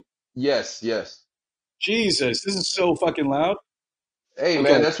Yes, yes. Jesus, this is so fucking loud. Hey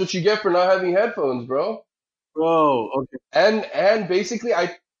Okay, man, that's what you get for not having headphones, bro. bro. Okay. And basically I'm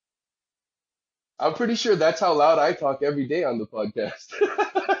pretty sure that's how loud I talk every day on the podcast.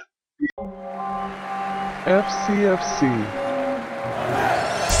 FCFC.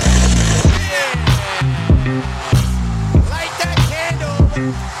 Light that candle.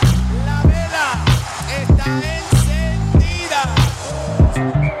 La vela está encendida.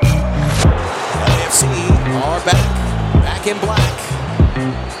 LAFC are back in black.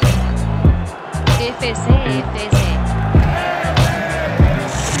 FCFC.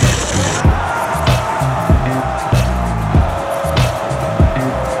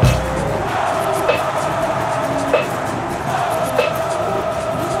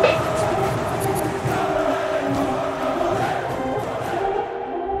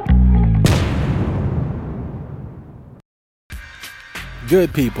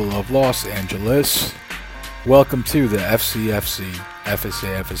 Good people of Los Angeles, welcome to the FCFC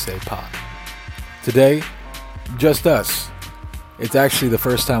FSA pod. Today, just us. It's actually the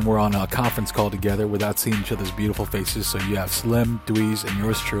first time we're on a conference call together without seeing each other's beautiful faces, so you have Slim, Dweez, and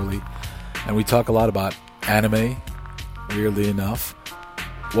yours truly, and we talk a lot about anime, weirdly enough,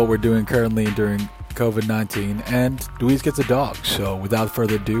 what we're doing currently during COVID-19, and Dweez gets a dog. So without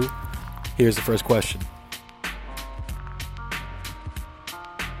further ado, here's the first question.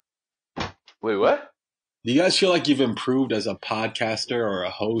 Wait, what? Do you guys feel like you've improved as a podcaster or a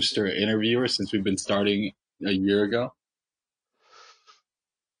host or an interviewer since we've been starting a year ago?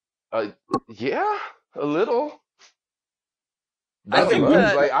 Yeah, a little. I Not think much.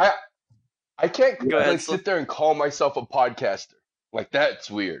 that- Like I can't Go ahead, like sit there and call myself a podcaster. Like that's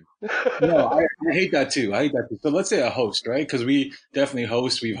weird. No, I hate that too. So let's say a host, right? Because we definitely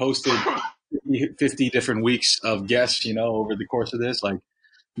host. We've hosted 50 different weeks of guests, over the course of this. Like,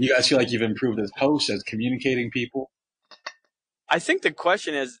 you guys feel like you've improved as hosts, as communicating people? I think the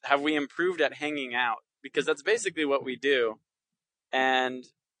question is, have we improved at hanging out? Because that's basically what we do. And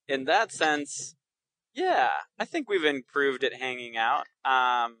in that sense, yeah, I think we've improved at hanging out.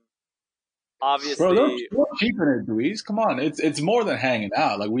 Obviously, Bro, don't cheapen it, Dweez. Come on, it's more than hanging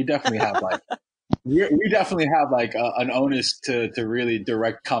out. Like, we definitely have we definitely have an onus to really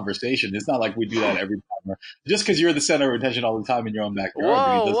direct conversation. It's not like we do that every time. Just because you're the center of attention all the time in your own backyard.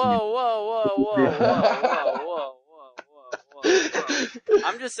 whoa, Dweez, whoa.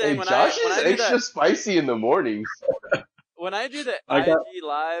 I'm just saying, Hey, when Josh I is do extra that, spicy in the mornings. when I do the I got- IG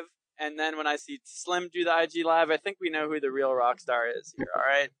live, and then when I see Slim do the IG live, I think we know who the real rock star is here. All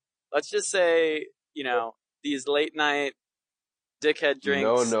right, let's just say, these late night dickhead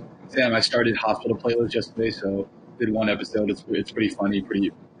drinks. No. Sam, I started Hospital Playlist yesterday, so did one episode. It's pretty funny,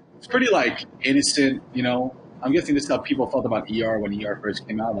 it's pretty like innocent, I'm guessing this is how people felt about ER when ER first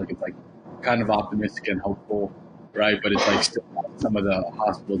came out. Like, it's like kind of optimistic and hopeful, right? But it's like still some of the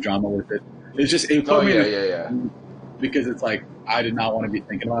hospital drama with it. It put me in yeah. because it's like I did not want to be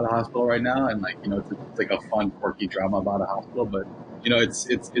thinking about a hospital right now, and like it's like a fun, quirky drama about a hospital, but it's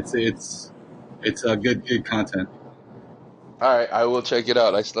a good content. All right, I will check it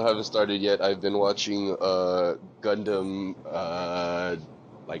out. I still haven't started yet. I've been watching Gundam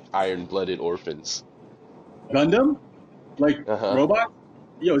like Iron-Blooded Orphans. Gundam, like Uh-huh. robot.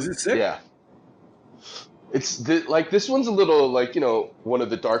 Yo, is it sick? Yeah. Like this one's a little like, one of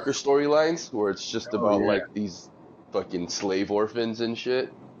the darker storylines where it's just about yeah. like these fucking slave orphans and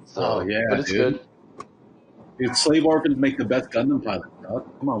shit. So, Oh, yeah, but it's dude. good. Dude, slave orphans make the best Gundam pilots, dog.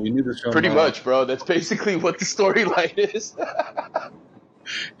 Come on, we knew this show. Pretty much, bro. That's basically what the storyline is.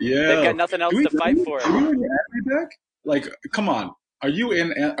 Yeah. They've got nothing else to fight for. Are you in anime back? Like, come on. Are you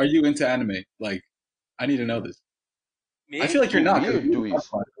into anime? Like, I need to know this. Me? I feel like you're not. 'cause Weird, we Dweez. talked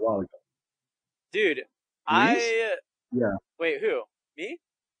about it a while ago. Dude, Yeah. Wait, who? Me?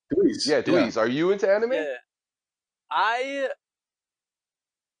 Dweez. Yeah, Dweez, are you into anime? Yeah.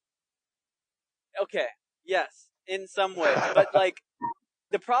 Okay, yes, in some ways, but like,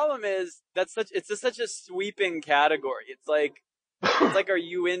 the problem is it's such a sweeping category. It's like, are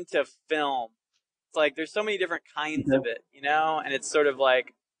you into film? It's like, there's so many different kinds of it, and it's sort of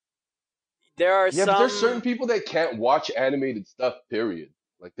like, there are Yeah, some. but there's certain people that can't watch animated stuff, period.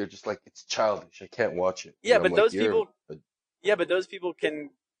 Like, they're just like, it's childish. I can't watch it. Yeah, And but I'm those like, people. Yeah, but those people can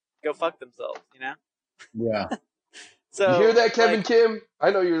go fuck themselves, Yeah. So you hear that, Kevin like, Kim?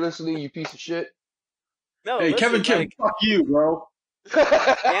 I know you're listening, you piece of shit. No, Hey, listen, Kevin Kim, like, fuck you, bro.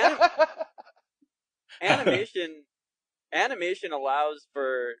 Animation allows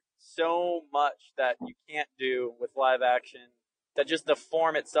for so much that you can't do with live action. That just the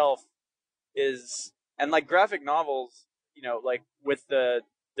form itself is, and like graphic novels, like with the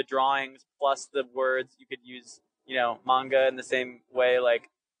drawings plus the words. You could use, manga in the same way. Like,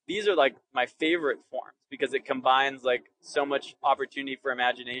 these are like my favorite forms because it combines like so much opportunity for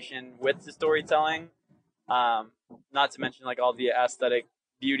imagination with the storytelling. Not to mention like all the aesthetic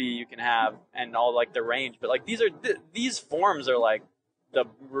beauty you can have and all like the range, but like these forms are like the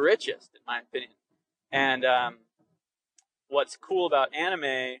richest in my opinion. And what's cool about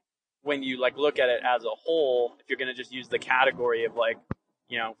anime when you like look at it as a whole, if you're going to just use the category of like,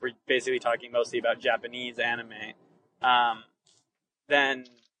 we're basically talking mostly about Japanese anime, then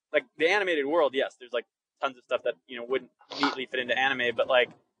like the animated world, yes, there's like tons of stuff that, wouldn't neatly fit into anime, but like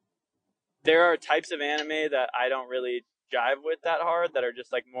there are types of anime that I don't really jive with that hard that are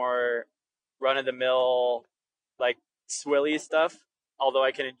just like more run of the mill, like swilly stuff. Although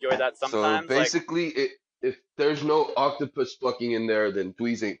I can enjoy that sometimes. So basically, if there's no octopus fucking in there, then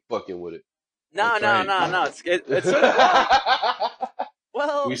Dweez ain't fucking with it. No. It's sort of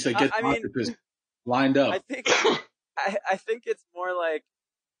well. We said get octopus lined up. I think it's more like,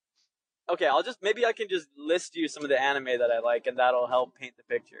 okay, maybe I can just list you some of the anime that I like, and that'll help paint the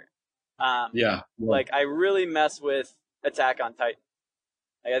picture. Yeah. Like I really mess with Attack on Titan.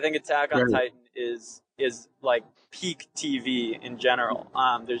 Like, I think Attack on Titan is like peak TV in general.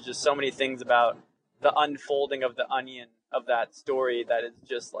 There's just so many things about the unfolding of the onion of that story that is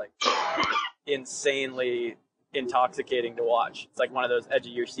just like insanely intoxicating to watch. It's like one of those edge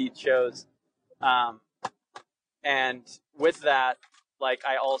of your seat shows. And with that, like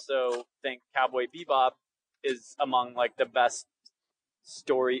I also think Cowboy Bebop is among like the best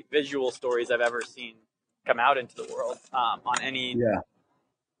visual stories I've ever seen come out into the world on any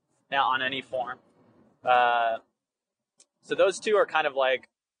form. So those two are kind of like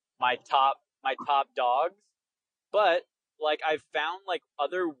my top dogs, but like I've found like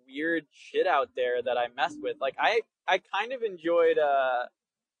other weird shit out there that I mess with. Like I kind of enjoyed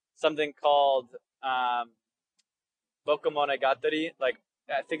something called Bakemonogatari. Like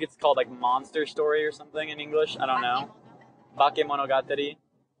I think it's called like Monster Story or something in English. I don't know. Bakemonogatari.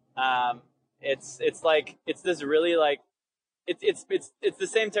 It's like it's this really like it's the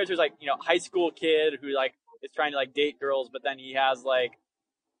same territory as like high school kid who like is trying to like date girls, but then he has like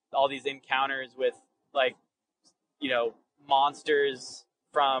all these encounters with like monsters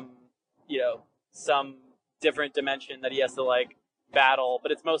from some different dimension that he has to like battle,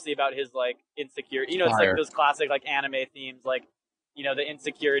 but it's mostly about his like insecurity. It's like those classic like anime themes, like the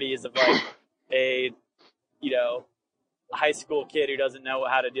insecurities of like a high school kid who doesn't know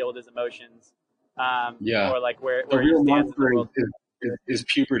how to deal with his emotions. Or like where the real he stands monster in the world. is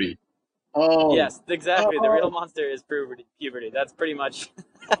puberty. Oh yes, exactly. The real monster is puberty. That's pretty much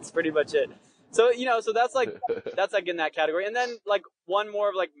it. So so that's like in that category. And then like one more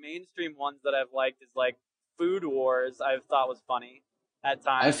of like mainstream ones that I've liked is like Food Wars. I've thought was funny at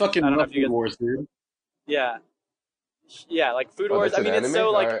times. I fucking love Food Wars, dude. Yeah, like Food Wars. I mean, it's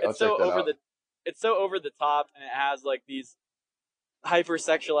so like right, it's so over the top, and it has like these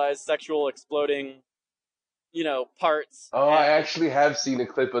hypersexualized, sexual exploding, parts. Oh, I actually have seen a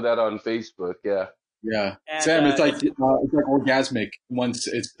clip of that on Facebook. Yeah. Yeah, and, Sam, it's like orgasmic. Once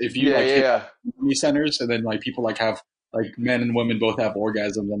if you hit centers, and then like people like have like men and women both have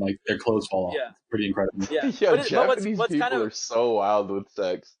orgasms, and like their clothes fall off. Yeah, it's pretty incredible. Yeah, Japanese people are so wild with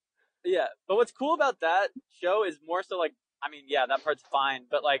sex. Yeah, but what's cool about that show is more so like, I mean, yeah, that part's fine,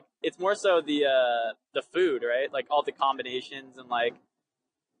 but like it's more so the food, right? Like all the combinations and like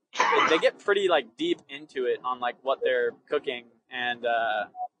they get pretty like deep into it on like what they're cooking, and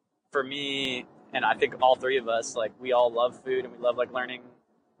for me. And I think all three of us, like, we all love food and we love, like, learning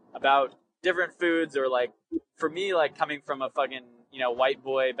about different foods, or, like, for me, like, coming from a fucking, white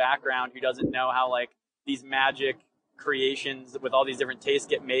boy background who doesn't know how, like, these magic creations with all these different tastes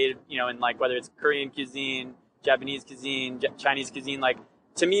get made, and, like, whether it's Korean cuisine, Japanese cuisine, Chinese cuisine, like,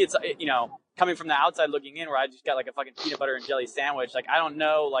 to me, it's, coming from the outside looking in where I just got, like, a fucking peanut butter and jelly sandwich, like, I don't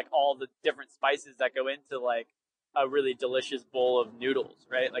know, like, all the different spices that go into, like, a really delicious bowl of noodles,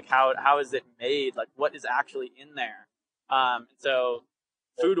 right? Like how is it made? Like what is actually in there? So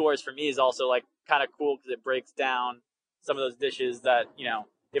Food Wars for me is also like kind of cool because it breaks down some of those dishes that,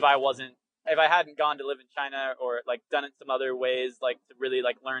 if I hadn't gone to live in China or like done it some other ways, like to really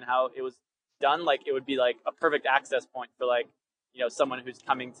like learn how it was done, like it would be like a perfect access point for like, someone who's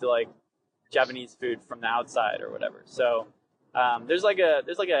coming to like Japanese food from the outside or whatever. So there's like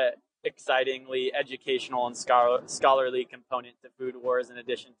a excitingly educational and scholarly component to Food Wars, in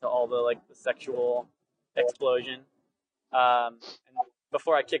addition to all the like the sexual explosion. And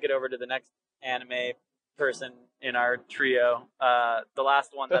before I kick it over to the next anime person in our trio, the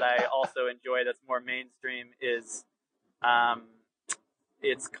last one that I also enjoy that's more mainstream is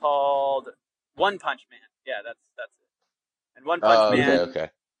It's called One Punch Man. Yeah, that's it. And One Punch Okay, Man, okay.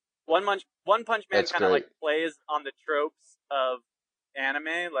 One Punch Man That's kind of like great. plays on the tropes of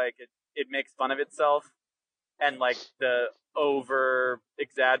anime, like it makes fun of itself and like the over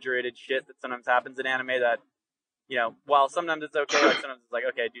exaggerated shit that sometimes happens in anime that, you know, while sometimes it's okay, like sometimes it's like,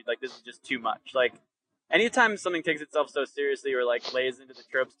 okay, dude, like this is just too much. Like anytime something takes itself so seriously or like lays into the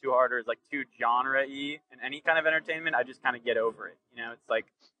tropes too hard or is like too genre-y in any kind of entertainment, I just kind of get over it. You know, it's like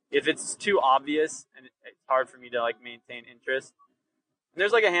if it's too obvious and it's hard for me to like maintain interest. And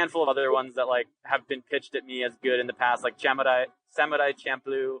there's like a handful of other ones that like have been pitched at me as good in the past, like Samurai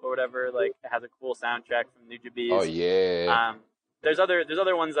Champloo or whatever. Like it has a cool soundtrack from New Oh Japanese. yeah. There's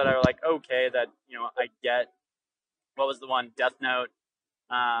other ones that are like okay that you know I get. What was the one? Death Note.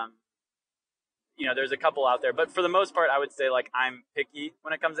 You know, there's a couple out there, but for the most part, I would say like I'm picky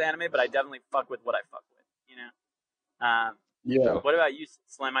when it comes to anime, but I definitely fuck with what I fuck with. You know. Yeah. What about you,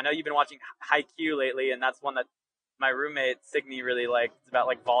 Slim? I know you've been watching Haikyuu lately, and that's one that my roommate Signy really liked. It's about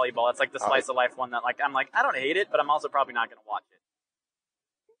like volleyball. It's like the slice of life one that like I'm like I don't hate it, but I'm also probably not gonna watch it.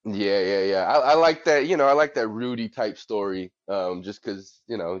 Yeah. I like that, you know, I like that Rudy type story, just 'cause,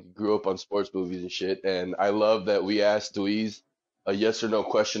 you know, you grew up on sports movies and shit. And I love that we asked Dweez a yes or no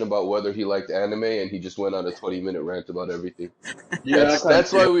question about whether he liked anime, and he just went on a 20-minute rant about everything. Yeah.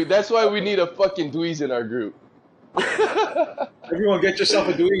 That's why we need a fucking Dweez in our group. Everyone, get yourself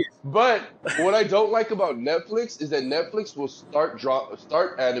a Dewey. But what I don't like about Netflix is that Netflix will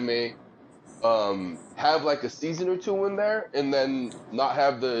start anime, have like a season or two in there, and then not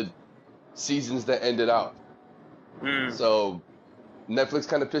have the seasons that ended out. So Netflix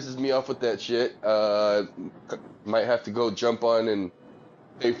kind of pisses me off with that shit. Might have to go jump on and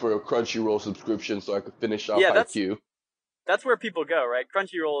pay for a Crunchyroll subscription so I could finish off Yeah, Haikyuu. that's where people go, right?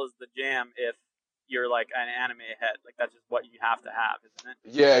 Crunchyroll is the jam if you're like an anime head. Like that's just what you have to have, isn't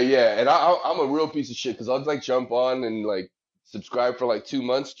it? Yeah, and I'm a real piece of shit because I'll like jump on and like subscribe for like 2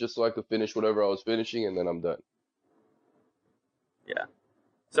 months just so I could finish whatever I was finishing, and then I'm done. Yeah.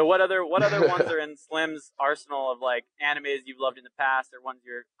 So what other ones are in Slim's arsenal of like animes you've loved in the past or ones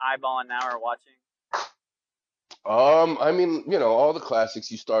you're eyeballing now or watching? I mean, you know, all the classics.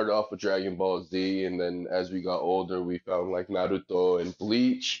 You started off with Dragon Ball Z, and then as we got older, we found like Naruto and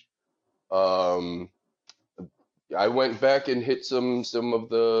Bleach. Um, I went back and hit some of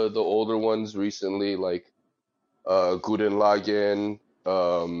the older ones recently, like Gurren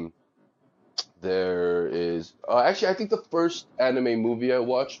Lagann. There is actually I think the first anime movie I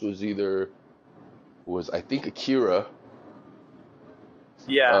watched was I think Akira.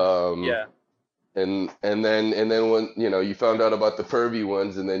 Yeah. Um, Yeah. and then when you know you found out about the pervy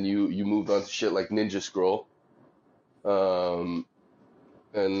ones, and then you moved on to shit like Ninja Scroll. Um,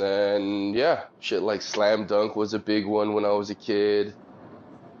 and then yeah, shit like Slam Dunk was a big one when I was a kid.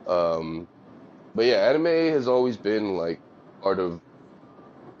 Um, but yeah, anime has always been like part of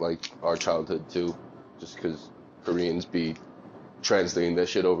like our childhood too, just because Koreans be translating that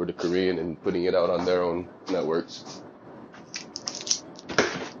shit over to Korean and putting it out on their own networks.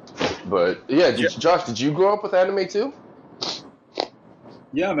 But yeah, Josh, did you grow up with anime too?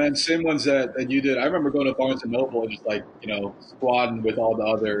 Yeah, man, same ones that you did. I remember going to Barnes and Noble and just like, you know, squatting with all the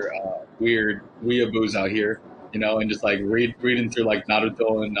other weird weeaboos out here, you know, and just like reading through like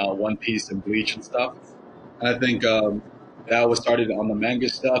Naruto and One Piece and Bleach and stuff. And I think that was started on the manga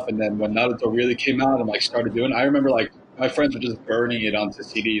stuff. And then when Naruto really came out and like started doing, I remember like my friends were just burning it onto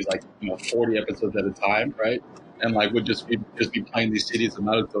CDs, like, you know, 40 episodes at a time, right? And like would just be playing these CDs of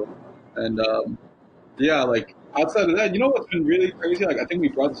Naruto. And yeah, like outside of that, you know what's been really crazy? Like I think we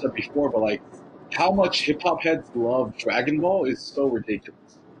brought this up before, but like how much hip hop heads love Dragon Ball is so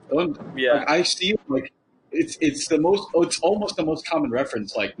ridiculous. Yeah. Like I see like it's the most it's almost the most common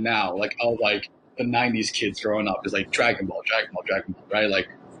reference like now, like how like the '90s kids growing up is like Dragon Ball, right? Like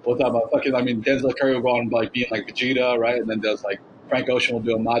we'll talk about fucking. I mean, Denzel Curry will go on like being like Vegeta, right? And then there's like Frank Ocean will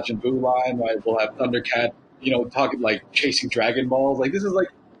do a Majin Buu line, right? We'll have Thundercat, you know, talking like chasing Dragon Balls. Like this is like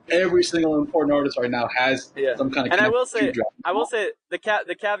every single important artist right now has some kind of. And I will connection to Dragon say the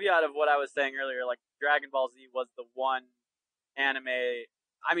caveat of what I was saying earlier, like Dragon Ball Z was the one anime.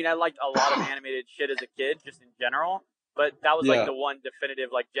 I mean, I liked a lot of animated shit as a kid, just in general. But that was like the one definitive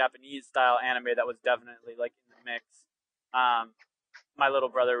like Japanese style anime that was definitely like in the mix. My little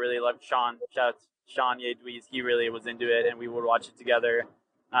brother really loved Sean. Shout out to Sean Yedweez. He really was into it, and we would watch it together.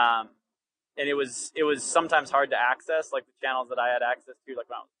 And it was sometimes hard to access. Like the channels that I had access to, like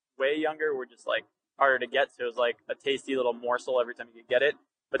when I was way younger, were just like harder to get. So it was like a tasty little morsel every time you could get it.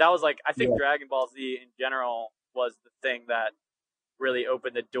 But that was like I think Dragon Ball Z in general was the thing that really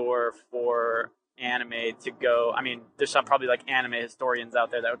opened the door for anime to go. I mean, there's some probably like anime historians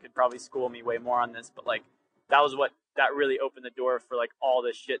out there that could probably school me way more on this, but like that was what that really opened the door for like all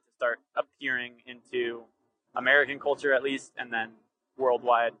this shit to start appearing into American culture at least, and then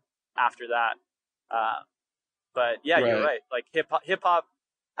worldwide after that. But yeah, you're right. Like hip hop.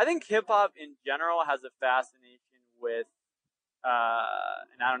 I think hip hop in general has a fascination with,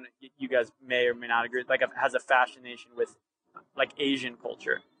 and I don't know, you guys may or may not agree. Like, has a fascination with like Asian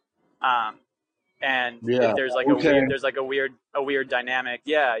culture, and there's like a weird dynamic.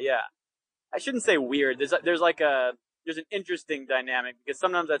 Yeah. I shouldn't say weird. There's an interesting dynamic because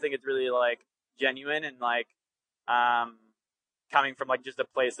sometimes I think it's really like genuine and like coming from like just a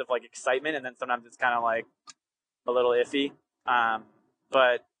place of like excitement, and then sometimes it's kind of like a little iffy.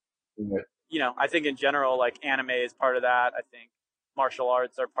 But you know, I think in general, like anime is part of that. I think martial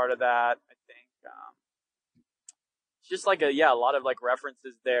arts are part of that. I think it's just like a lot of like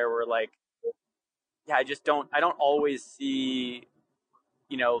references there where like I don't always see,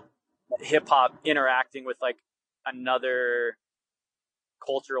 you know, hip hop interacting with like another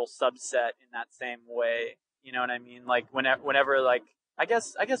cultural subset in that same way. You know what I mean? Like whenever like I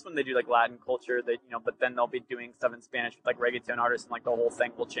guess when they do like Latin culture, they, you know, but then they'll be doing stuff in Spanish with like reggaeton artists, and like the whole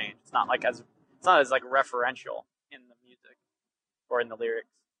thing will change. It's not as like referential in the music or in the lyrics.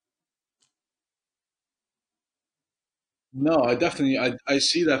 No, I definitely I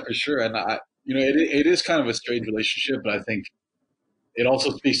see that for sure, and you know it is kind of a strange relationship, but I think it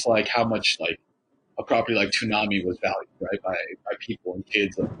also speaks to like how much like a property like Toonami was valued, right, by people and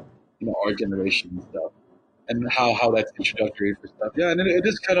kids of, you know, our generation and stuff, and how that's introductory for stuff. Yeah, and it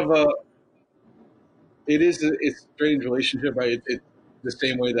is kind of it's a strange relationship, right? It's the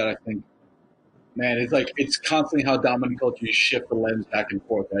same way that I think, man, it's constantly how dominant culture, you shift the lens back and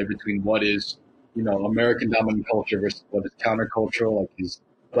forth, right, between what is, you know, American dominant culture versus what is countercultural, like is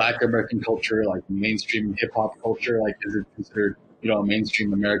Black American culture, like mainstream hip hop culture, like is it considered, you know, a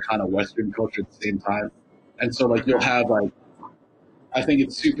mainstream Americana Western culture at the same time? And so like you'll have like, I think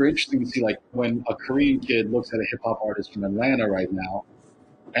it's super interesting to see like when a Korean kid looks at a hip hop artist from Atlanta right now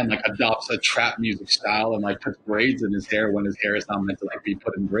and like adopts a trap music style and like puts braids in his hair when his hair is not meant to like be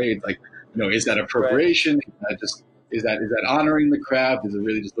put in braids. Like, you know, is that appropriation? Right. Is that honoring the craft? Is it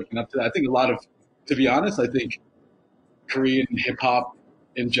really just looking up to that? I think to be honest, I think Korean hip hop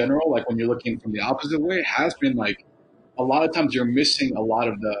in general, like when you're looking from the opposite way, has been like, a lot of times you're missing a lot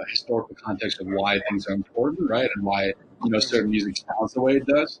of the historical context of why things are important, right? And why, you know, certain music sounds the way it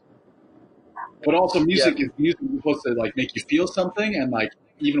does. But also music is supposed to like make you feel something, and like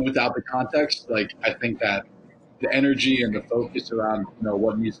even without the context, like I think that the energy and the focus around, you know,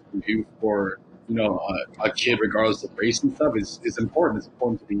 what music can do for, you know, a kid regardless of race and stuff is important. It's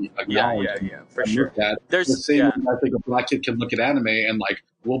important to be acknowledged. Yeah, for sure. There's the same way I think a Black kid can look at anime and like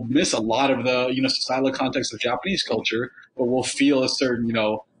we'll miss a lot of the, you know, societal context of Japanese culture, but we'll feel a certain, you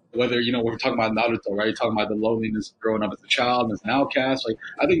know, whether, you know, we're talking about Naruto, right? You're talking about the loneliness of growing up as a child and as an outcast. Like,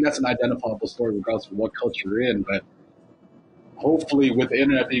 I think that's an identifiable story regardless of what culture you're in. But hopefully with the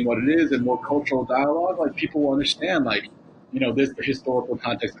internet being what it is and more cultural dialogue, like people will understand, like, you know, this the historical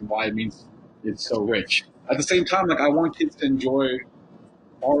context and why it means it's so rich. At the same time, like I want kids to enjoy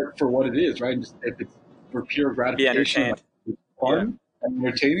art for what it is, right? And just, if it's for pure gratification, like, it's fun and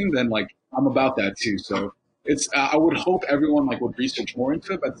entertaining, then like I'm about that too. So it's I would hope everyone like would research more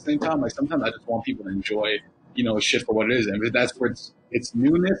into it, but at the same time, like sometimes I just want people to enjoy, you know, shit for what it is. And if that's where it's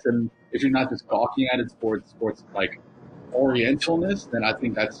newness, and if you're not just gawking at it for its like orientalness, then I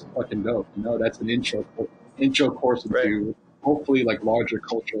think that's fucking dope. You know, that's an intro course into hopefully like larger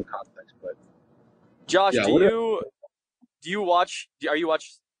cultural context. But Josh, are you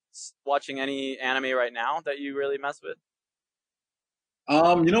watching any anime right now that you really mess with?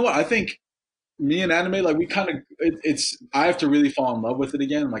 You know what? I think me and anime, like we kind of, I have to really fall in love with it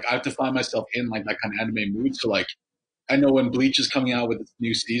again. Like I have to find myself in like that kind of anime mood. So like, I know when Bleach is coming out with its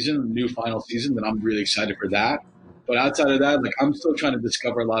new final season, then I'm really excited for that. But outside of that, like I'm still trying to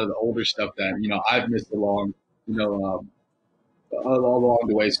discover a lot of the older stuff that, you know, I've missed along the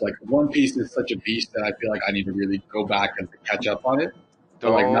way. So like One Piece is such a beast that I feel like I need to really go back and catch up on it.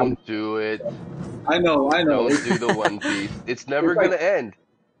 Don't do it. I know. Don't do the One Piece. It's never gonna end.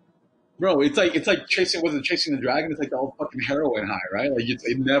 Bro, it's like chasing the dragon? It's like the old fucking heroin high, right? Like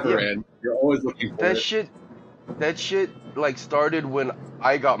it never ends. You're always looking for it. That shit like started when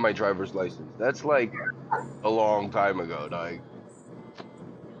I got my driver's license. That's like a long time ago, dog.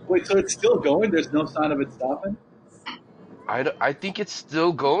 Wait, so it's still going? There's no sign of it stopping? I think it's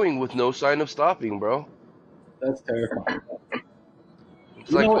still going with no sign of stopping, bro. That's terrifying.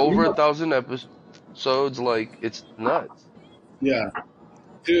 It's like over 1,000 episodes. Like it's nuts. Yeah.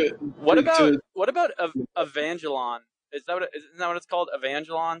 What What about Evangelon? Isn't that what it's called?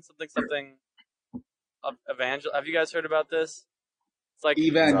 Evangelon? Something. Have you guys heard about this? It's like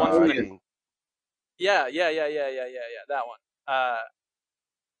Evan. one from the Nah, yeah. That one.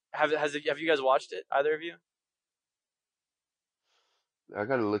 Have you guys watched it? Either of you? I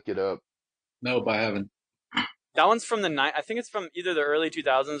gotta look it up. Nope, I haven't. That one's from I think it's from either the early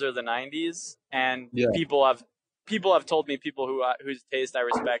 2000s or the 90s, and Yeah. people have told me, people whose taste I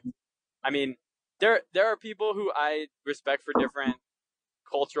respect. I mean, there are people who I respect for different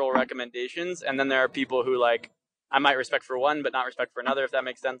cultural recommendations, and then there are people who like I might respect for one but not respect for another, if that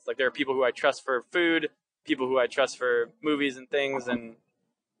makes sense. Like there are people who I trust for food, people who I trust for movies and things, and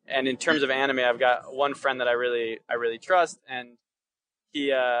in terms of anime, I've got one friend that I really trust, and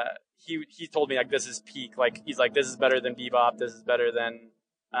he told me like this is peak. Like he's like, this is better than Bebop, this is better than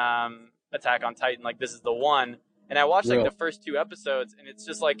Attack on Titan, like this is the one. And I watched like the first 2 episodes, and it's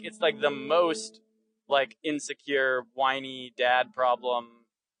just like, it's like the most like insecure, whiny dad problem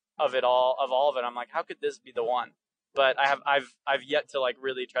of all of it. I'm like, how could this be the one? But I've yet to like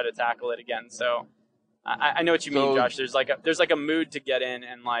really try to tackle it again. So I know what you mean, Josh. There's like a mood to get in,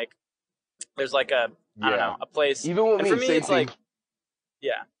 and like there's like I don't know, a place. Even with and me, for me, same it's thing. like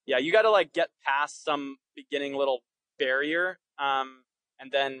you got to like get past some beginning little barrier,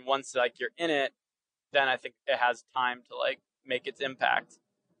 and then once like you're in it, then I think it has time to like make its impact.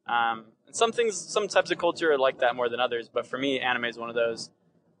 And some types of culture are like that more than others, but for me, anime is one of those.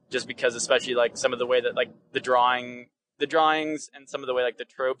 Just because, especially like some of the way that like the drawings and some of the way like the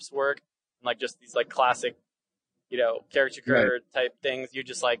tropes work, and like just these like classic, caricature type things. You're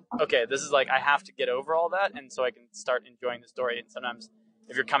just like, okay, this is like, I have to get over all that, and so I can start enjoying the story. And sometimes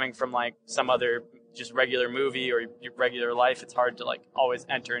if you're coming from like some other just regular movie or your regular life, it's hard to like always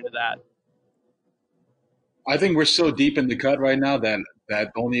enter into that. I think we're so deep in the cut right now that the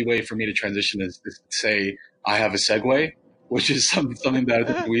only way for me to transition is to say I have a segue, which is something that I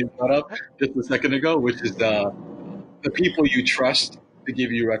think we brought up just a second ago, which is the people you trust to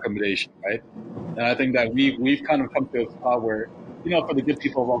give you recommendations, right? And I think that we've kind of come to a spot where, for the good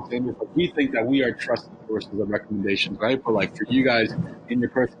people of Los Angeles, like, we think that we are trusted sources of recommendations, right? But like for you guys in your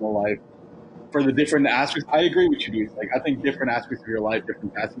personal life, for the different aspects, I agree with you, dude. Like I think different aspects of your life,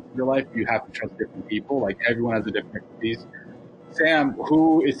 different facets of your life, you have to trust different people. Like everyone has a different expertise. Sam,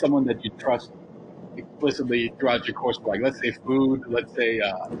 who is someone that you trust explicitly throughout your course? Like, let's say food, let's say,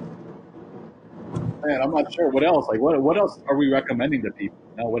 man, I'm not sure what else. Like, what else are we recommending to people?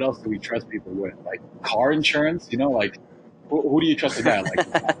 What else do we trust people with? Like car insurance, like who do you trust with that? Like,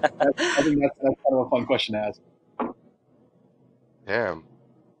 I think that's kind of a fun question to ask. Damn,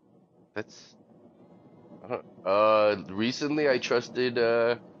 that's. Recently I trusted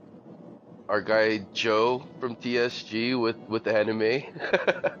our guy Joe from TSG with anime.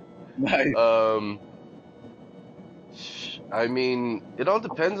 Nice. I mean, it all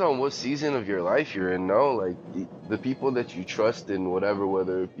depends on what season of your life you're in, no? Like, the people that you trust in whatever,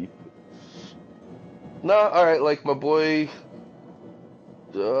 whether it be... alright, like my boy...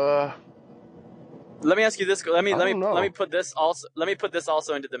 Let me ask you this. Let me know. put this also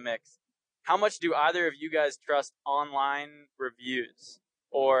into the mix. How much do either of you guys trust online reviews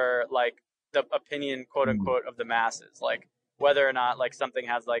or like the opinion, quote unquote, of the masses? Like whether or not like something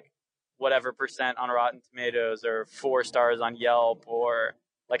has like whatever % on Rotten Tomatoes or 4 stars on Yelp, or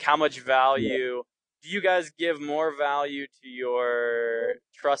like how much value do you guys give more value to your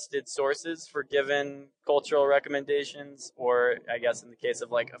trusted sources for given cultural recommendations, or I guess in the case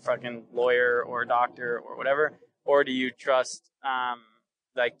of like a fucking lawyer or a doctor or whatever, or do you trust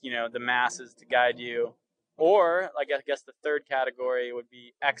like the masses to guide you? Or like I guess the third category would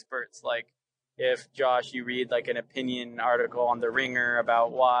be experts. Like if Josh, you read like an opinion article on The Ringer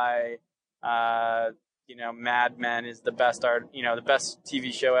about why Mad Men is the best the best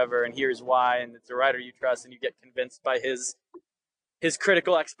TV show ever, and here's why, and it's a writer you trust, and you get convinced by his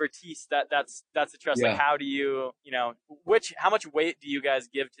critical expertise. That's a trust. Like how do you how much weight do you guys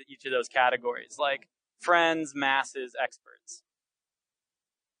give to each of those categories? Like friends, masses, experts.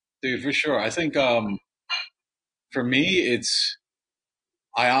 Dude, for sure. I think for me, it's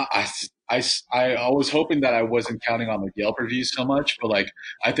I was hoping that I wasn't counting on the Yelp reviews so much, but like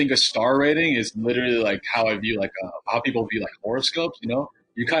I think a star rating is literally like how I view like how people view like horoscopes.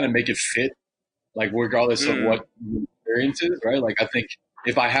 You kind of make it fit, like regardless of what your experience is, right? Like I think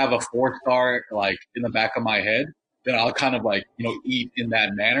if I have a 4-star like in the back of my head, then I'll kind of like eat in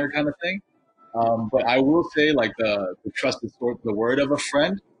that manner, kind of thing. But I will say like the trusted source, the word of a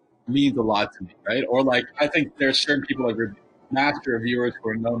friend, means a lot to me, right? Or like I think there's certain people like master reviewers who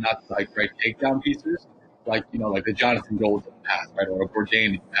are known not to like write takedown pieces, like, you know, like the Jonathan Golds of the past, right, or a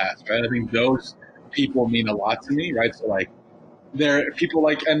Bourdain of the past, right? I think those people mean a lot to me, right? So like, there are people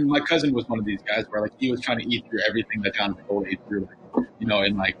like, and my cousin was one of these guys where like he was trying to eat through everything that Jonathan Gold ate through, like, you know,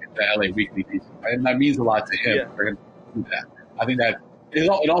 in like the LA Weekly piece, right? And that means a lot to him Yeah. for him to do that. I think that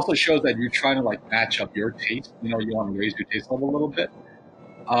it also shows that you're trying to like match up your taste. You know, you want to raise your taste level a little bit.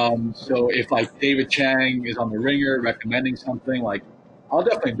 So if like David Chang is on the Ringer recommending something, like I'll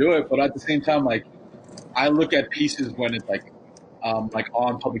definitely do it. But at the same time, like I look at pieces when it's like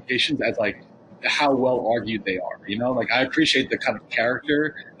on publications as like how well argued they are. You know, like I appreciate the kind of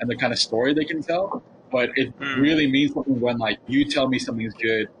character and the kind of story they can tell, but it really means something when like you tell me something's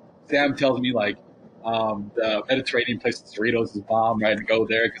good, Sam tells me like the Mediterranean place with Doritos is bomb, right? And go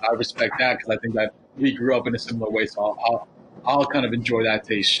there because I respect that because I think that we grew up in a similar way, so I'll kind of enjoy that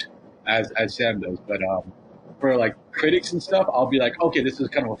taste as Sam does. But for like critics and stuff, I'll be like, okay, this is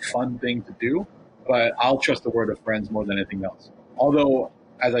kind of a fun thing to do, but I'll trust the word of friends more than anything else. Although,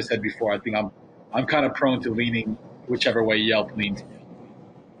 as I said before, I think I'm kind of prone to leaning whichever way Yelp leans.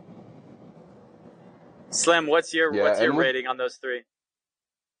 Slim, what's your rating on those three?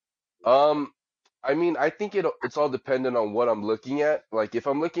 I mean, I think it's all dependent on what I'm looking at. Like if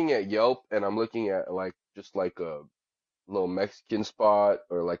I'm looking at Yelp and I'm looking at like just like a little Mexican spot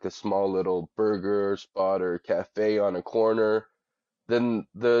or like a small little burger spot or cafe on a corner, then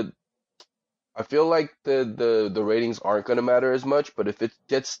I feel like the ratings aren't going to matter as much, but if it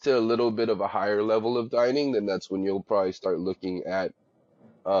gets to a little bit of a higher level of dining, then that's when you'll probably start looking at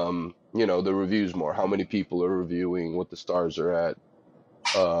you know, the reviews more, how many people are reviewing, what the stars are at.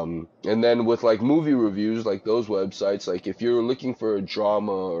 And then with like movie reviews, like those websites, like if you're looking for a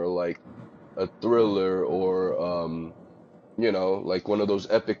drama or like a thriller or you know, like one of those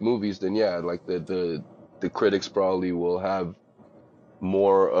epic movies, then yeah, like the critics probably will have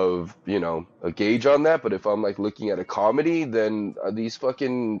more of, you know, a gauge on that. But if I'm like looking at a comedy, then these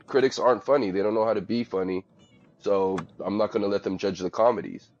fucking critics aren't funny. They don't know how to be funny. So I'm not going to let them judge the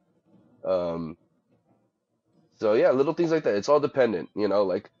comedies. So yeah, little things like that. It's all dependent, you know,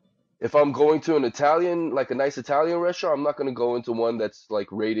 like if I'm going to an Italian, like a nice Italian restaurant, I'm not going to go into one that's like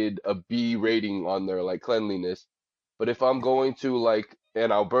rated a B rating on their like cleanliness. But if I'm going to like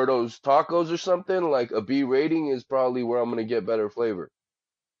an Alberto's Tacos or something, like a B rating is probably where I'm going to get better flavor.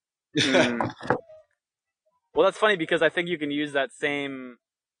 Well, that's funny because I think you can use that same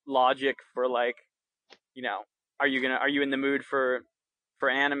logic for like, you know, are you in the mood for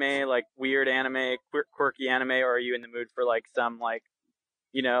anime, like weird anime, quirky anime, or are you in the mood for like some like,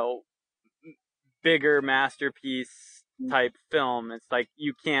 you know, bigger masterpiece type film? It's like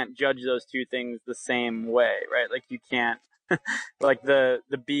you can't judge those two things the same way, right? Like you can't like the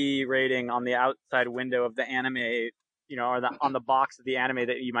B rating on the outside window of the anime, you know, or on the box of the anime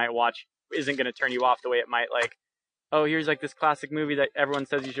that you might watch isn't going to turn you off the way it might like, oh, here's like this classic movie that everyone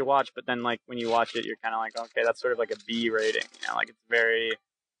says you should watch, but then like when you watch it, you're kind of like, okay, that's sort of like a B rating, you know, like it's very,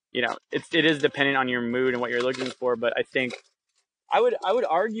 you know, it is dependent on your mood and what you're looking for. But I think I would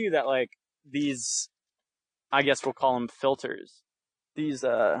argue that like these, I guess we'll call them filters, these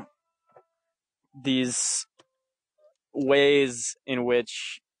ways in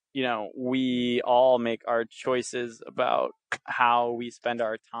which, you know, we all make our choices about how we spend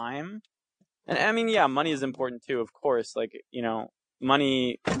our time. And I mean, yeah, money is important too, of course. Like, you know,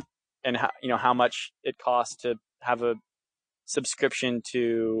 money and how, you know, how much it costs to have a subscription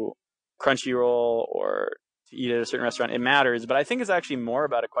to Crunchyroll or to eat at a certain restaurant, it matters. But I think it's actually more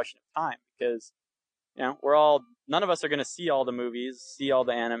about a question of time because, you know, none of us are going to see all the movies, see all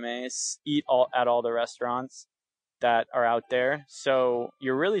the animes, eat at all the restaurants that are out there. So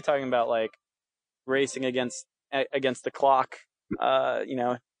you're really talking about like racing against the clock, you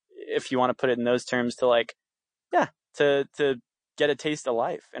know, if you want to put it in those terms, to like, yeah, to get a taste of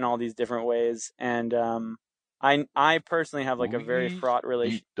life in all these different ways. And I personally have like a very fraught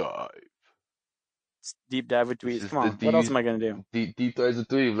relationship. Deep dive with Dweez. Come on, what else am I gonna do? Deep dive with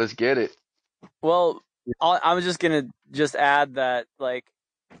Dweez. Let's get it. Well, I was just gonna add that like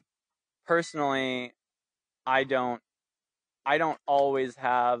personally, I don't always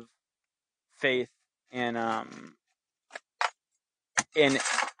have faith in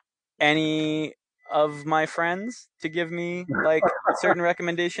any of my friends to give me like certain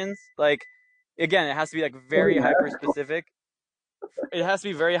recommendations. Like again, it has to be like very hyper specific. It has to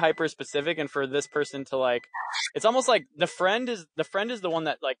be very hyper specific, and for this person to like, it's almost like the friend is the one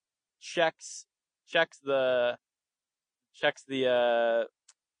that like checks the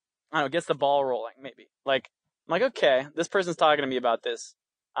I don't know, gets the ball rolling maybe. Like I'm like, okay, this person's talking to me about this,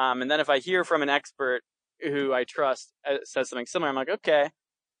 and then if I hear from an expert who I trust says something similar, I'm like, okay,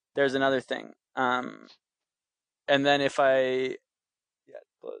 there's another thing. and then if I it's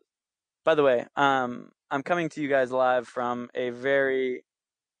closed. By the way, I'm coming to you guys live from a very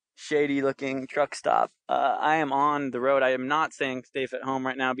shady looking truck stop. I am on the road. I am not saying stay at home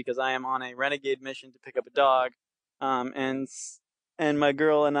right now because I am on a renegade mission to pick up a dog. And my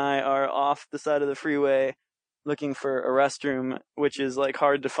girl and I are off the side of the freeway looking for a restroom, which is like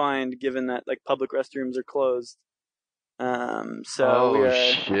hard to find given that like public restrooms are closed. So Oh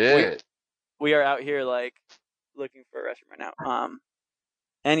shit. we are out here like looking for a restroom right now.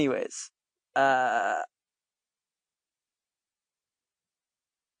 Anyways,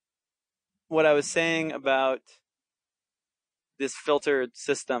 what I was saying about this filtered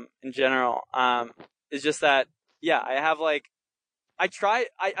system in general, is just that, yeah, I have like, I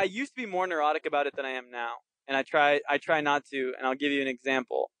used to be more neurotic about it than I am now. And I try not to, and I'll give you an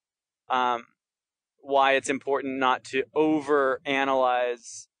example, why it's important not to over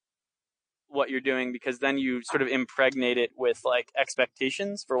analyze what you're doing, because then you sort of impregnate it with like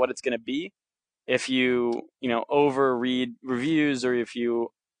expectations for what it's going to be. If you over read reviews, or if you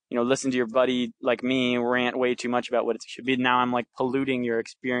listen to your buddy like me rant way too much about what it should be, now I'm like polluting your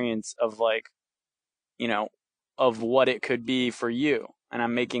experience of like, of what it could be for you. And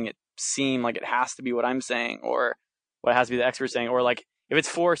I'm making it seem like it has to be what I'm saying, or what has to be the expert saying, or like if it's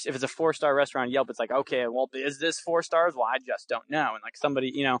a 4-star restaurant on Yelp, it's like, okay, well, is this 4 stars? Well, I just don't know. And like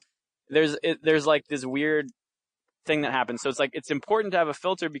somebody, there's like this weird thing that happens. So it's like, it's important to have a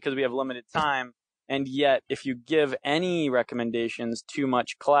filter because we have limited time. And yet if you give any recommendations too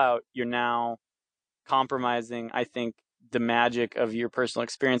much clout, you're now compromising, I think, the magic of your personal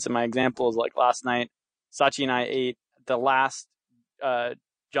experience. And my example is like last night, Sachi and I ate the last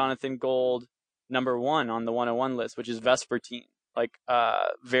Jonathan Gold #1 on the 101 list, which is Vespertine, like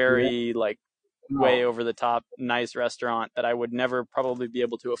very like way over the top nice restaurant that I would never probably be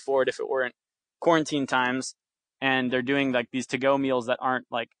able to afford if it weren't quarantine times. And they're doing like these to-go meals that aren't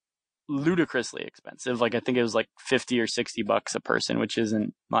like ludicrously expensive. Like I think it was like $50 or $60 a person, which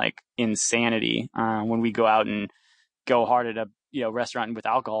isn't like insanity. When we go out and go hard at a restaurant with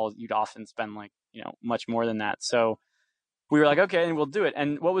alcohol, you'd often spend like much more than that. So we were like, okay, and we'll do it.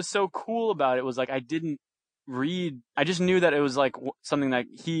 And what was so cool about it was like I didn't read. I just knew that it was like something that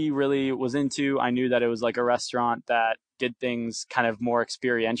he really was into. I knew that it was like a restaurant that did things kind of more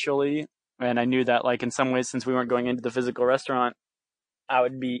experientially. And I knew that like in some ways, since we weren't going into the physical restaurant, I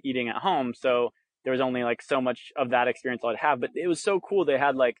would be eating at home. So there was only like so much of that experience I'd have. But it was so cool. They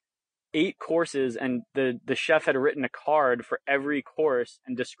had like 8 courses, and the chef had written a card for every course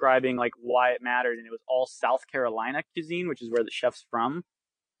and describing like why it mattered. And it was all South Carolina cuisine, which is where the chef's from.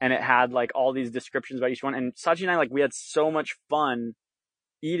 And it had like all these descriptions about each one. And Sachi and I, like, we had so much fun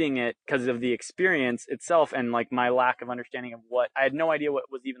eating it because of the experience itself, and like my lack of understanding of I had no idea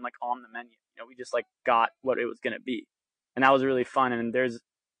what was even like on the menu. We just like got what it was going to be. And that was really fun. And there's,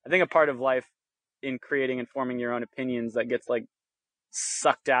 I think, a part of life in creating and forming your own opinions that gets like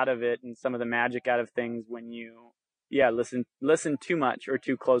sucked out of it, and some of the magic out of things when you, listen too much or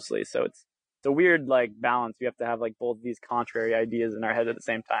too closely. So it's a weird like balance. We have to have like both these contrary ideas in our head at the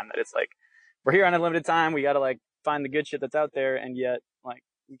same time, that it's like, we're here on a limited time. We got to like find the good shit that's out there. And yet like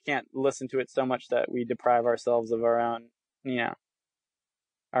we can't listen to it so much that we deprive ourselves of our own,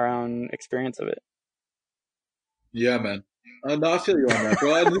 our own experience of it. Yeah, man. No, I feel you on that,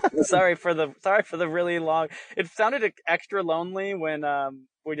 bro. sorry for the really long. It sounded extra lonely when I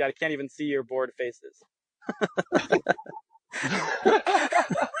can't even see your bored faces.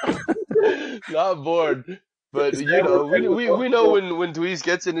 Not bored, but we know when Dweez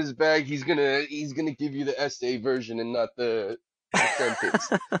gets in his bag, he's gonna give you the essay version and not the sentence.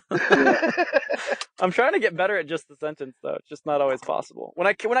 I'm trying to get better at just the sentence, though. It's just not always possible. When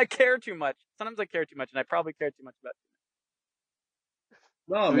I care too much, sometimes I care too much, and I probably care too much about it.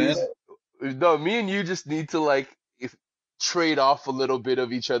 No, man. No, me and you just need to like trade off a little bit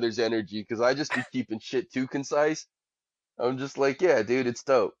of each other's energy, because I just be keeping shit too concise. I'm just like, yeah, dude, it's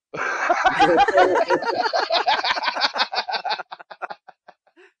dope.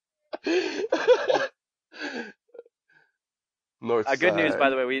 North side. Good news, by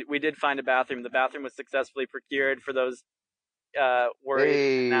the way, we did find a bathroom. The bathroom was successfully procured for those worried.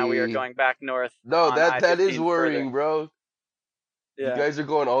 Hey. Now we are going back north. No, that is I-15 worrying, further. bro. Yeah. You guys are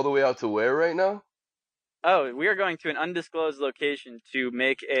going all the way out to where right now? Oh, we are going to an undisclosed location to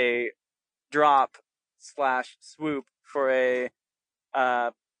make a drop/swoop for a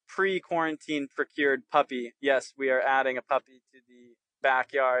pre-quarantine procured puppy. Yes, we are adding a puppy to the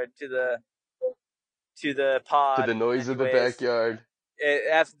backyard, to the pod. To the noise of the backyard.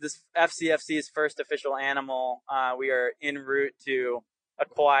 This FCFC's first official animal. We are en route to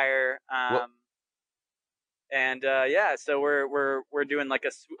acquire And yeah, so we're doing like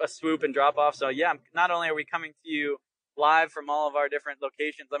a swoop and drop off. So yeah, not only are we coming to you live from all of our different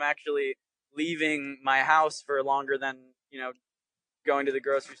locations, I'm actually leaving my house for longer than, going to the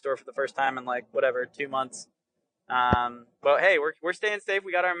grocery store for the first time in like 2 months. But hey, we're staying safe.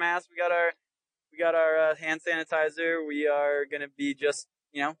 We got our masks. We got our hand sanitizer. We are gonna be just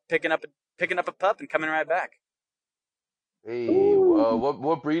picking up a pup and coming right back. Hey,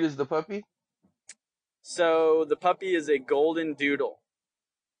 what breed is the puppy? So the puppy is a golden doodle.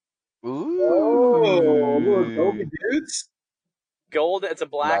 Ooh. Golden dudes. Gold. It's a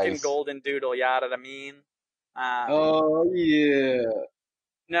black and Nice. golden doodle. Yada I mean. Oh yeah.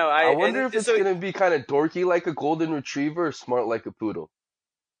 No, I wonder if it's so, gonna be kind of dorky like a golden retriever or smart like a poodle.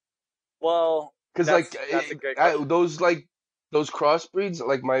 Well, Because that's a great question. those crossbreeds,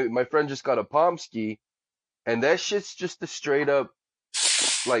 like my friend just got a Pomsky, and that shit's just a straight up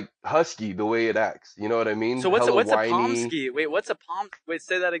like husky the way it acts. You know what I mean? So what's Hella a whiny. Pomsky? Wait, what's a Pom? Wait,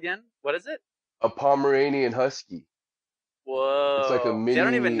 say that again. What is it? A Pomeranian husky. Whoa! It's like a mini. See, I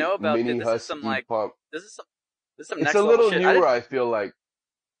don't even know about mini this. husky This is some It's next a level little shit. newer, I feel like.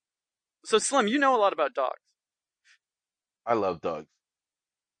 So Slim, you know a lot about dogs. I love dogs,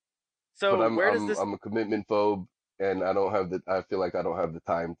 So but where does this? I'm a commitment phobe, and I feel like I don't have the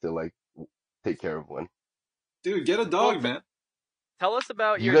time to like take care of one. Dude, get a dog, man. Tell us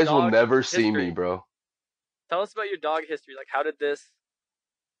about You your guys will dog never see history. me, bro. Tell us about your dog history. Like, how did this?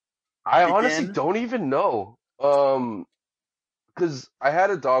 I Begin? honestly don't even know. Because I had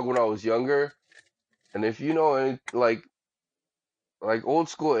a dog when I was younger, and if you know any like old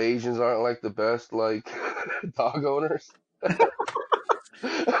school Asians aren't like the best like dog owners.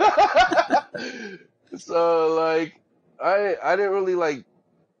 So like I didn't really like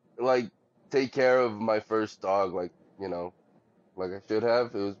take care of my first dog like like I should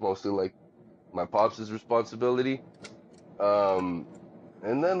have. It was mostly like my pops' responsibility. And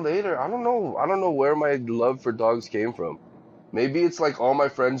then later I don't know where my love for dogs came from. Maybe it's like all my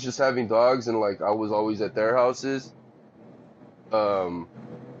friends just having dogs and like I was always at their houses.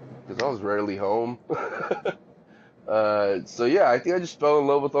 Because I was rarely home. So yeah, I think I just fell in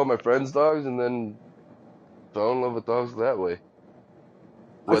love with all my friends' dogs and then fell in love with dogs that way.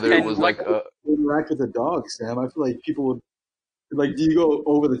 Whether it was like Interact with a dog, Sam. I feel like people would like. Do you go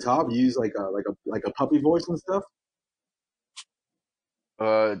over the top? You use like a puppy voice and stuff?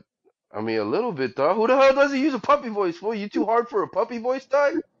 I mean a little bit, dog. Who the hell doesn't use a puppy voice? Fool, you too hard for a puppy voice,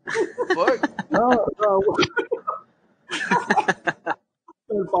 dog? Fuck. No.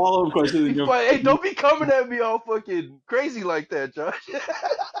 Follow-up question. But, hey, don't be coming at me all fucking crazy like that, Josh.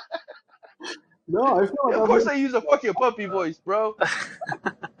 No, I feel like Of course I use a fucking puppy voice, bro.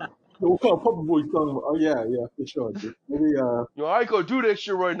 What kind of puppy voice talking about? Oh yeah, for sure. Dude. Maybe I ain't gonna do that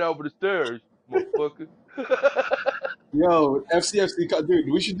shit right now, but it's theirs, motherfucker. Yo, FCFC,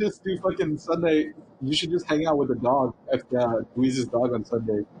 dude, we should just do fucking Sunday. You should just hang out with the dog, Louise's dog on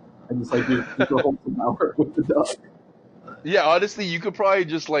Sunday, and just like do a wholesome hour with the dog. Yeah, honestly, you could probably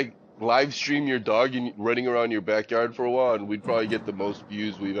just like live stream your dog and running around your backyard for a while, and we'd probably get the most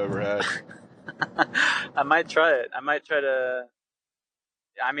views we've ever had. I might try it. I might try to.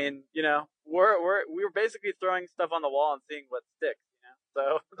 I mean, we're basically throwing stuff on the wall and seeing what sticks.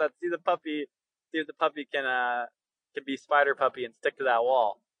 So let's see if the puppy can be Spider Puppy and stick to that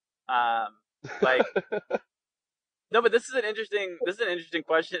wall. No, but this is an interesting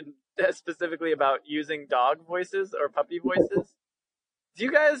question specifically about using dog voices or puppy voices. Do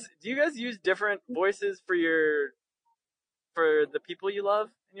you guys use different voices for the people you love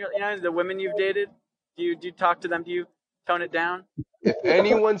and the women you've dated? Do you talk to them? Do you tone it down? If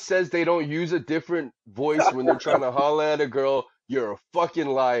anyone says they don't use a different voice when they're trying to holler at a girl, you're a fucking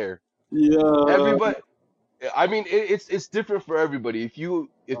liar. Yeah. Everybody, I mean, it's different for everybody. If you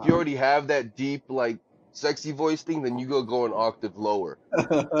already have that deep like sexy voice thing, then you go an octave lower.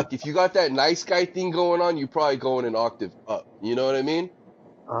 Like if you got that nice guy thing going on, you probably going an octave up. You know what I mean?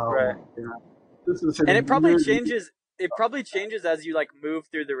 Right. Yeah. This is And it probably changes. It probably changes as you like move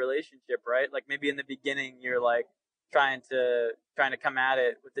through the relationship, right? Like maybe in the beginning you're like trying to come at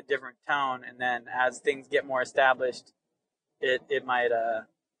it with a different tone, and then as things get more established, it might the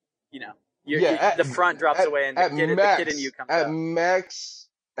front drops away and the kid in you comes out.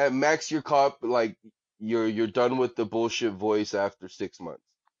 At max, you're caught like you're done with the bullshit voice after 6 months.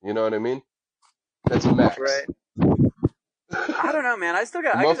 You know what I mean? That's max. Right. I don't know, man. I still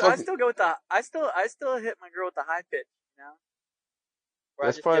hit my girl with the high pitch, Where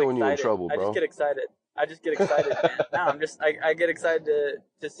That's I just probably get when you're in excited. trouble, bro. I just get excited, man. No, I get excited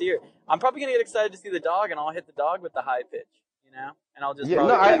to see her. I'm probably gonna get excited to see the dog, and I'll hit the dog with the high pitch, and I'll just Yeah,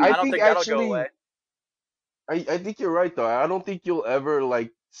 probably, no, I I don't think think that'll actually, go away. I think you're right though. I don't think you'll ever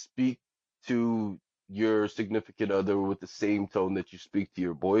like speak to your significant other with the same tone that you speak to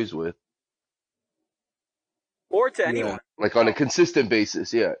your boys with, Or to Yeah. anyone. like on a consistent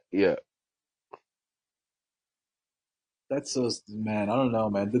basis. Yeah, yeah. That's so, man, I don't know,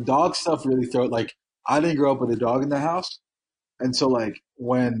 man. The dog stuff really like, I didn't grow up with a dog in the house. And so, like,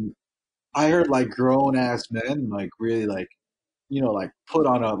 when I heard, like, grown ass men, like, really, like, like, put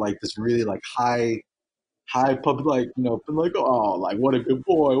on like, this really, like, high puppy, like, like, oh, like, what a good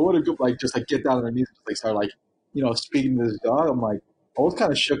boy, what a good, like, just, like, get down on their knees and just, like, start, like, speaking to this dog. I'm like, I was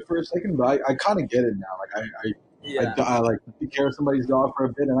kind of shook for a second, but I kind of get it now. Like, Yeah. I like take care of somebody's dog for a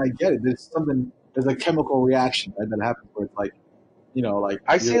bit, and I get it. There's a chemical reaction, right, that happens where it's like, like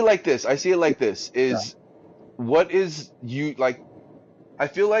I see it like this. Is what is you like? I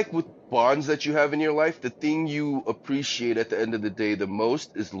feel like with bonds that you have in your life, the thing you appreciate at the end of the day the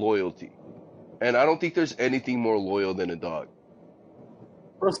most is loyalty. And I don't think there's anything more loyal than a dog.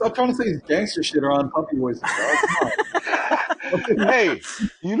 Bro, stop trying to say gangster shit around puppy voices, dog. Come on. Hey,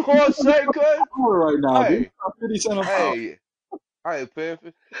 you know what I'm saying, cuz? Right now, Hey. dude. I'm 50 Cent out. Hey, all right,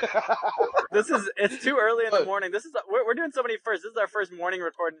 Panther. It's too early in the morning. We're doing so many firsts. This is our first morning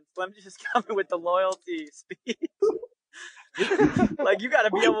recording. Slim just coming with the loyalty speech. Like, you got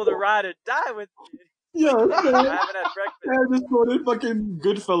to be able to ride or die with me. Yeah, I man. haven't had breakfast. I just quoted fucking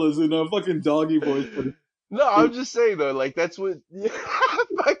Goodfellas in a fucking doggy voice. No, I'm just saying though, like that's what.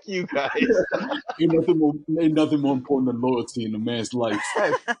 Fuck you guys. Ain't nothing more important than loyalty in a man's life.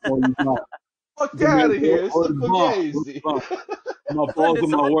 Hey, Oh, you got fuck out of here. It's Or so the boss. fugazi. my Slim, balls did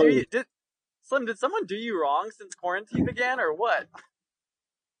and my someone do words. you, Slim, did someone do you wrong since quarantine began, or what?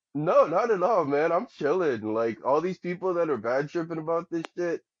 No, not at all, man. I'm chilling. Like all these people that are bad tripping about this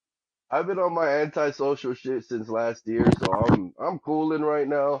shit. I've been on my antisocial shit since last year, so I'm cooling right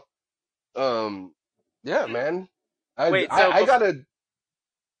now. Yeah, man. Wait, so I bef- gotta.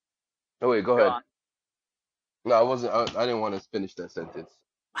 Oh wait, go Go ahead. on. No, I wasn't. I didn't want to finish that sentence.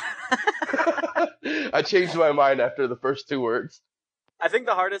 I changed my mind after the first two words. I think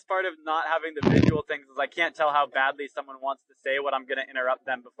the hardest part of not having the visual things is I can't tell how badly someone wants to say what I'm going to interrupt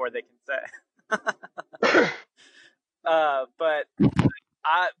them before they can say. But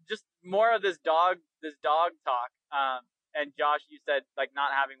just more of this dog talk. And Josh, you said like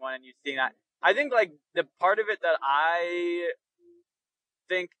not having one and you seeing that. I think like the part of it that I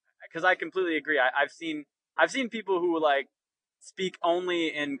think, because I completely agree. I've seen people who like speak only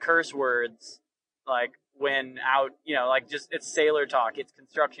in curse words, like when out, like just it's sailor talk, it's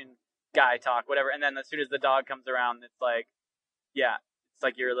construction guy talk, whatever. And then as soon as the dog comes around, it's like, yeah, it's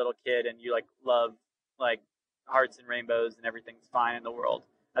like you're a little kid and you like love like hearts and rainbows and everything's fine in the world.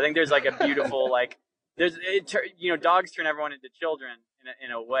 I think there's like a beautiful like dogs turn everyone into children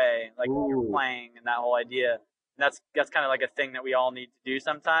in a way, like when you're playing and that whole idea. And that's kind of like a thing that we all need to do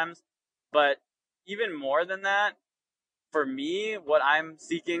sometimes. But even more than that, for me, what I'm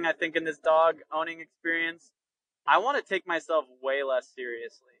seeking, I think, in this dog owning experience, I want to take myself way less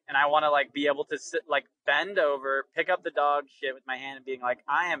seriously. And I want to like be able to sit, like bend over, pick up the dog shit with my hand and being like,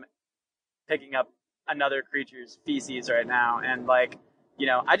 I am picking up another creature's feces right now. And like,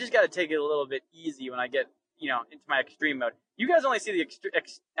 I just got to take it a little bit easy when I get, into my extreme mode. You guys only see the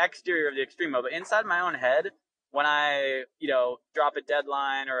exterior of the extreme mode, but inside my own head, when I, drop a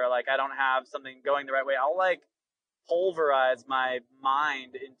deadline or like I don't have something going the right way, I'll like pulverize my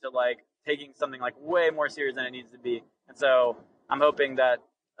mind into like taking something like way more serious than it needs to be. And so I'm hoping that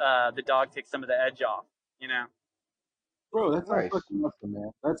the dog takes some of the edge off, Bro, that's Nice. fucking awesome,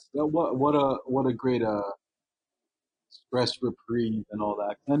 man. What a great stress reprieve and all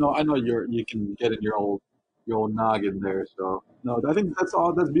that. I know you can get in your old noggin there. So no, I think that's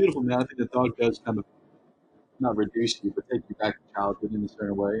beautiful, man. I think the dog does kind of not reduce you, but take you back to childhood in a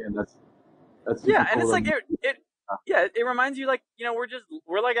certain way, and that's yeah. super And cool it's that- like it reminds you like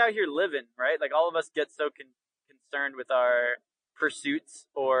we're like out here living, right? Like all of us get so concerned with our pursuits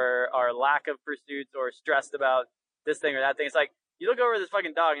or our lack of pursuits or stressed about this thing or that thing. It's like you look over this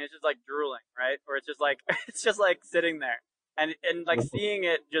fucking dog and it's just like drooling, right? Or it's just like sitting there and like seeing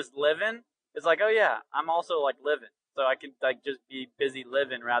it just living. It's like, oh yeah, I'm also like living, so I can like just be busy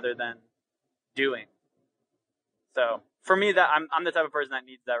living rather than doing. So for me, that I'm the type of person that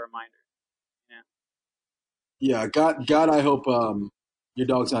needs that reminder. Yeah, God, I hope your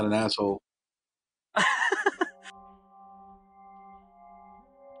dog's not an asshole.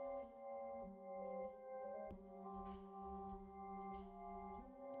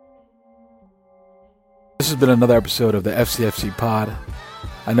 This has been another episode of the FCFC Pod.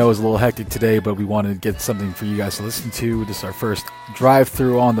 I know it was a little hectic today, but we wanted to get something for you guys to listen to. This is our first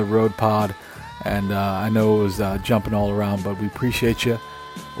drive-through on the road pod, And I know it was jumping all around, but we appreciate you.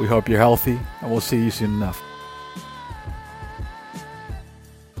 We hope you're healthy, and we'll see you soon enough.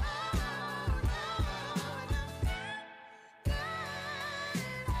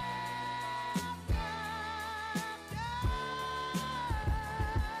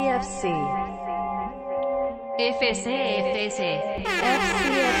 FC FCFC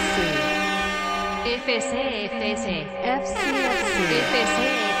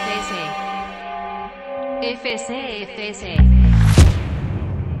FCFC